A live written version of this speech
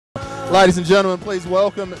Ladies and gentlemen, please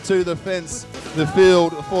welcome to the fence the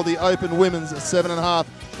field for the Open Women's 7.5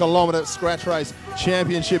 kilometre scratch race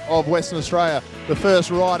championship of Western Australia. The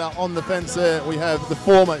first rider on the fence there, we have the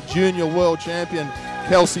former junior world champion,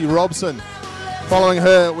 Kelsey Robson. Following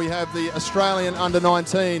her, we have the Australian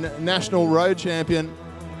under-19 national road champion,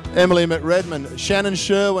 Emily McRedmond. Shannon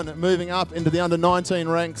Sherwin, moving up into the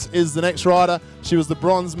under-19 ranks, is the next rider. She was the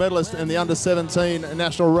bronze medalist in the under-17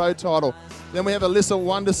 national road title. Then we have Elissa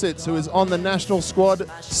Wundersitz, who is on the national squad,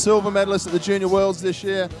 silver medalist at the Junior Worlds this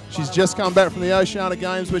year. She's just come back from the Oceania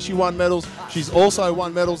Games where she won medals. She's also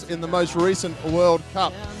won medals in the most recent World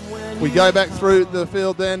Cup. We go back through the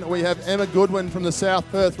field then. We have Emma Goodwin from the South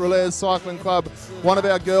Perth Relays Cycling Club, one of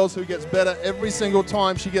our girls who gets better every single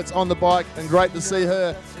time she gets on the bike, and great to see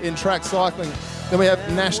her in track cycling. Then we have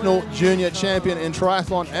national junior champion in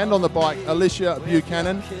triathlon and on the bike, Alicia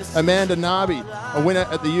Buchanan. Amanda Nabi, a winner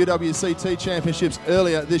at the UWCT Championships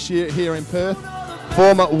earlier this year here in Perth.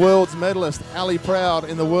 Former world's medalist, Allee Proud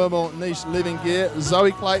in the Wormel niche living gear.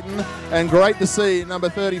 Zoe Clayton, and great to see number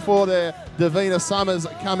 34 there, Davina Summers,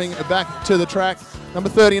 coming back to the track. Number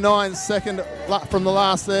 39, second from the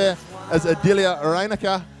last there, as Adelia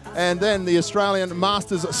Reyneke. And then the Australian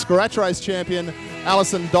Masters Scratch Race champion,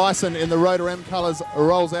 Alison Dyson, in the Rotor M colours,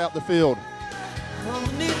 rolls out the field.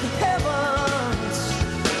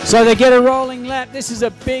 So they get a rolling lap. This is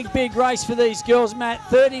a big, big race for these girls, Matt.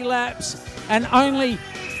 30 laps, and only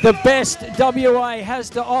the best WA has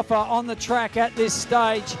to offer on the track at this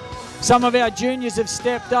stage. Some of our juniors have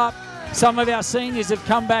stepped up. Some of our seniors have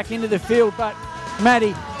come back into the field. But,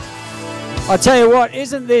 Matty, I tell you what,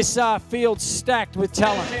 isn't this field stacked with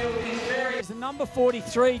talent? There's the number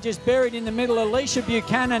 43 just buried in the middle, Alicia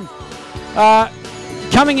Buchanan,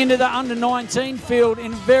 coming into the under-19 field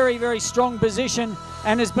in very, very strong position,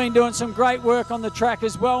 and has been doing some great work on the track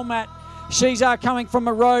as well, Matt. She's coming from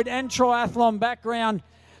a road and triathlon background.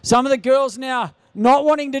 Some of the girls now not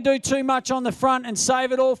wanting to do too much on the front and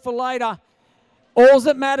save it all for later. All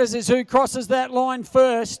that matters is who crosses that line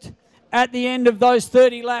first at the end of those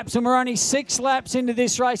 30 laps, and we're only 6 laps into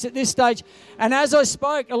this race at this stage. And as I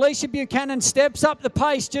spoke, Alicia Buchanan steps up the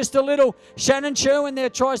pace just a little. Shannon Sherwin there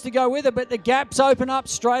tries to go with her, but the gaps open up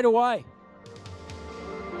straight away.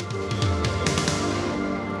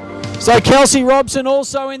 So Kelsey Robson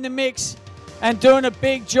also in the mix and doing a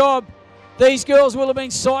big job. These girls will have been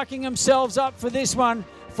psyching themselves up for this one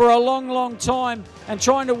for a long, long time and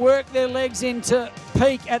trying to work their legs into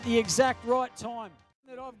peak at the exact right time.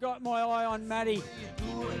 That I've got my eye on, Matty,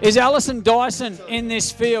 is Alison Dyson in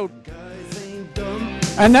this field.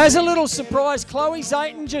 And there's a little surprise. Chloe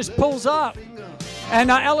Zayton just pulls up.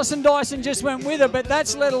 And Alison Dyson just went with her, but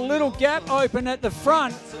that's let a little gap open at the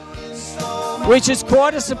front, which is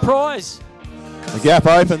quite a surprise. The gap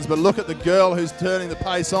opens, but look at the girl who's turning the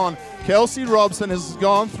pace on. Kelsey Robson has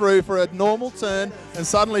gone through for a normal turn, and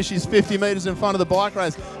suddenly she's 50 metres in front of the bike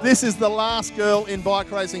race. This is the last girl in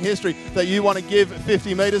bike racing history that you want to give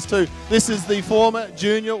 50 metres to. This is the former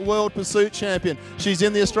junior world pursuit champion. She's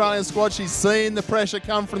in the Australian squad. She's seen the pressure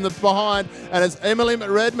come from the behind, and as Emily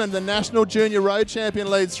McRedmond, the national junior road champion,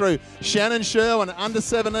 leads through, Shannon Sherwin, under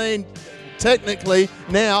 17, technically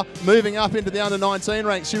now moving up into the under-19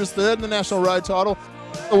 ranks. She was third in the national road title.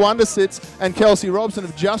 The Wundersitz and Kelsey Robson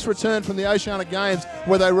have just returned from the Oceania Games,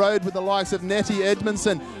 where they rode with the likes of Nettie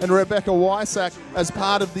Edmondson and Rebecca Wysack as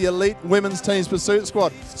part of the elite women's team's pursuit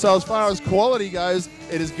squad. So as far as quality goes,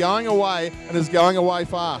 it is going away, and is going away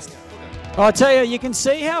fast. I tell you, you can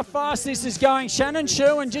see how fast this is going. Shannon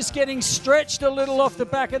Sherwin just getting stretched a little off the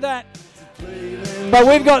back of that. But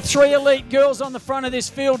we've got 3 elite girls on the front of this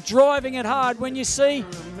field driving it hard. When you see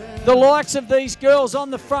the likes of these girls on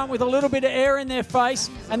the front with a little bit of air in their face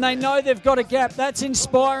and they know they've got a gap, that's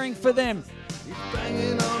inspiring for them.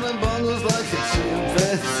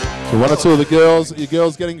 So one or two of the girls, your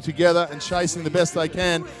girls getting together and chasing the best they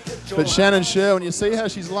can. But Shannon Sherwin, you see how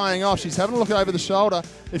she's laying off. She's having a look over the shoulder.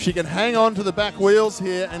 If she can hang on to the back wheels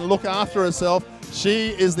here and look after herself, she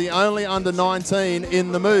is the only under-19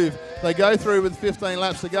 in the move. They go through with 15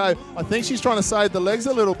 laps to go. I think she's trying to save the legs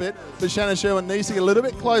a little bit, but Shannon Sherwin needs to get a little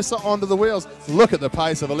bit closer onto the wheels. Look at the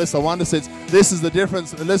pace of Elissa Wundersitz. This is the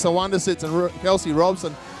difference. Elissa Wundersitz and Kelsey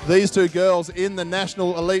Robson, these two girls in the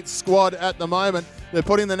national elite squad at the moment. They're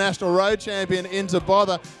putting the national road champion into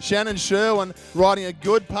bother. Shannon Sherwin riding a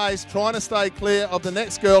good pace, trying to stay clear of the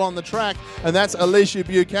next girl on the track, and that's Alicia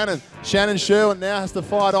Buchanan. Shannon Sherwin now has to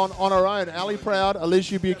fight on her own. Allee Proud,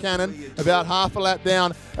 Alicia Buchanan, about half a lap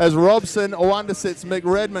down as Robson, Wundersitz,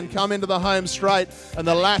 McRedmond come into the home straight, and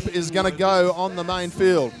the lap is going to go on the main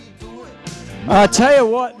field. I tell you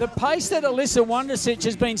what, the pace that Elissa Wundersitz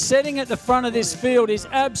has been setting at the front of this field is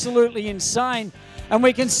absolutely insane. And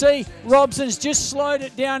we can see Robson's just slowed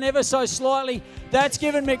it down ever so slightly. That's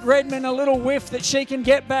given McRedmond a little whiff that she can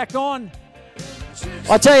get back on.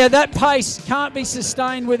 I tell you, that pace can't be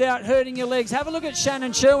sustained without hurting your legs. Have a look at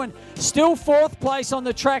Shannon Sherwin, still 4th place on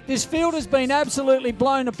the track. This field has been absolutely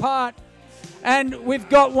blown apart. And we've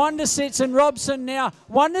got Wundersitz and Robson now.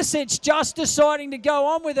 Wundersitz just deciding to go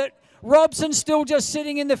on with it. Robson still just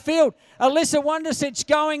sitting in the field. Elissa Wundersitz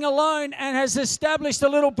going alone and has established a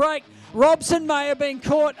little break. Robson may have been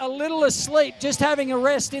caught a little asleep, just having a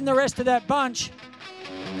rest in the rest of that bunch.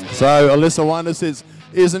 So Elissa Wundersitz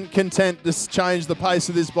isn't content to change the pace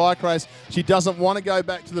of this bike race. She doesn't want to go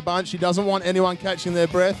back to the bunch. She doesn't want anyone catching their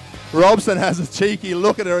breath. Robson has a cheeky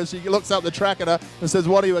look at her as she looks up the track at her and says,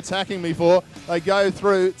 "What are you attacking me for?" They go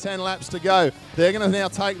through 10 laps to go. They're going to now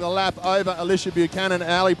take the lap over Alicia Buchanan,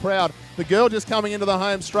 Allee Proud. The girl just coming into the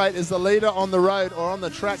home straight is the leader on the road, or on the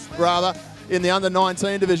track rather, in the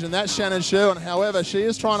under-19 division. That's Shannon Sherwin. However, she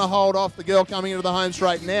is trying to hold off the girl coming into the home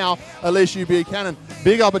straight now, Alicia Buchanan.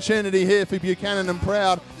 Big opportunity here for Buchanan and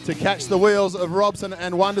Proud to catch the wheels of Robson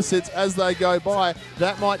and Wundersitz as they go by.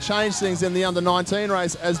 That might change things in the under-19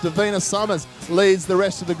 race as Davina Summers leads the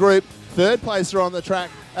rest of the group. 3rd placer on the track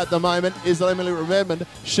at the moment is Emily McRedmond.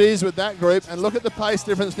 She's with that group, and look at the pace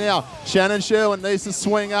difference now. Shannon Sherwin needs to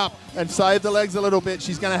swing up and save the legs a little bit.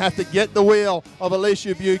 She's going to have to get the wheel of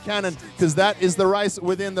Alicia Buchanan, because that is the race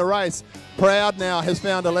within the race. Proud now has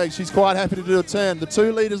found a leg. She's quite happy to do a turn. The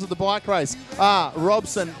 2 leaders of the bike race are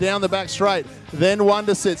Robson down the back straight, then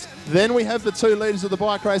Wundersitz. Then we have the 2 leaders of the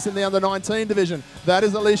bike race in the under-19 division. That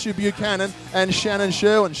is Alicia Buchanan and Shannon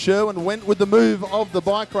Sherwin. Sherwin went with the move of the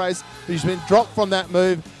bike race. She's been dropped from that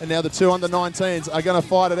move, and now the 2 under-19s are going to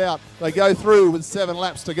fight it out. They go through with 7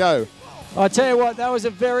 laps to go. I tell you what, that was a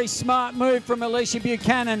very smart move from Alicia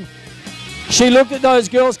Buchanan. She looked at those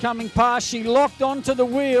girls coming past, she locked onto the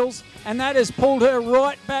wheels, and that has pulled her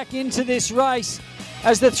right back into this race.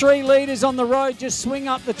 As the 3 leaders on the road just swing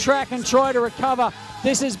up the track and try to recover,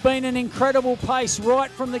 this has been an incredible pace right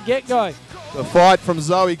from the get-go. The fight from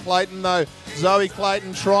Zoe Clayton though. Zoe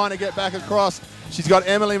Clayton trying to get back across. She's got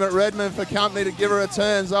Emily McRedmond for company to give her a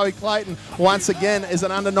turn. Zoe Clayton, once again, is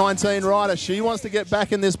an under-19 rider. She wants to get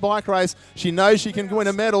back in this bike race. She knows she can win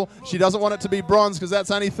a medal. She doesn't want it to be bronze because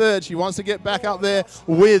that's only 3rd. She wants to get back up there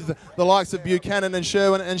with the likes of Buchanan and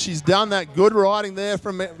Sherwin, and she's done that. Good riding there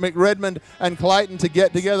from McRedmond and Clayton to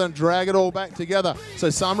get together and drag it all back together. So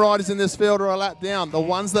some riders in this field are a lap down. The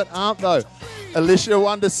ones that aren't, though, Alicia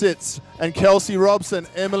Wundersitz and Kelsey Robson,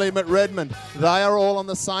 Emily McRedmond, they are all on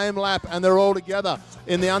the same lap and they're all together.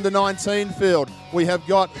 In the under-19 field, we have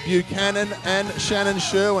got Buchanan and Shannon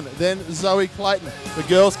Sherwin, then Zoe Clayton. The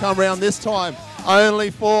girls come round this time. Only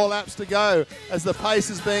 4 laps to go as the pace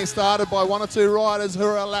is being started by 1 or 2 riders who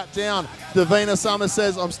are a lap down. Davina Summers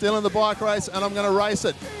says, "I'm still in the bike race and I'm going to race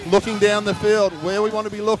it." Looking down the field, where we want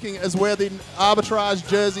to be looking is where the arbitrage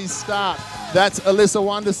jerseys start. That's Elissa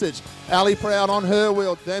Wundersitz. Allee Proud on her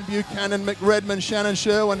wheel, then Buchanan, McRedmond, Shannon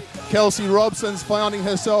Sherwin. Kelsey Robson's finding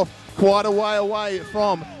herself quite a way away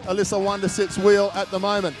from Elissa Wundersitz's wheel at the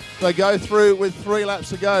moment. They go through with 3 laps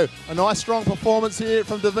to go. A nice strong performance here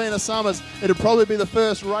from Davina Summers. It'll probably be the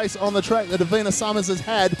first race on the track that Davina Summers has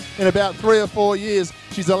had in about 3 or 4 years.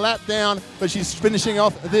 She's a lap down, but she's finishing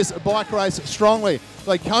off this bike race strongly.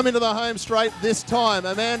 They come into the home straight this time.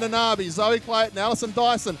 Amanda Nabi, Zoe Clayton, Alison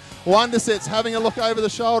Dyson, Wundersitz having a look over the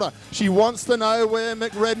shoulder. She wants to know where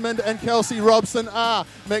McRedmond and Kelsey Robson are.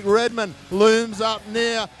 McRedmond looms up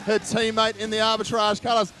near her teammate in the arbitrage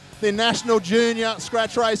colours. The National Junior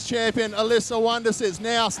Scratch Race Champion, Elissa Wundersitz,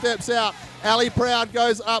 now steps out. Allee Proud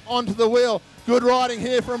goes up onto the wheel. Good riding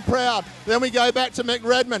here from Proud. Then we go back to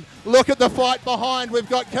McRedmond. Look at the fight behind. We've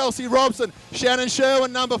got Kelsey Robson. Shannon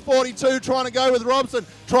Sherwin, number 42, trying to go with Robson,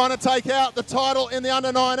 trying to take out the title in the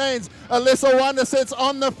under-19s. Elissa Wundersitz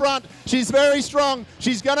on the front. She's very strong.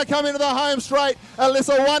 She's going to come into the home straight.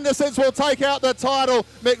 Elissa Wundersitz will take out the title.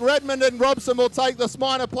 McRedmond and Robson will take the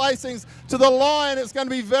minor placings to the line. It's going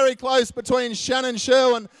to be very close between Shannon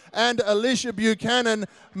Sherwin and Alicia Buchanan.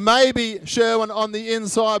 Maybe Sherwin on the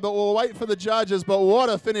inside, but we'll wait for the judges. But what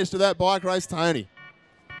a finish to that bike race, Tony.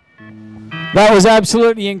 That was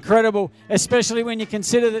absolutely incredible, especially when you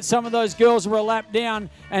consider that some of those girls were a lap down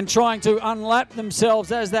and trying to unlap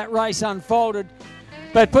themselves as that race unfolded.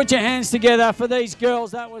 But put your hands together for these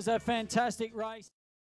girls. That was a fantastic race.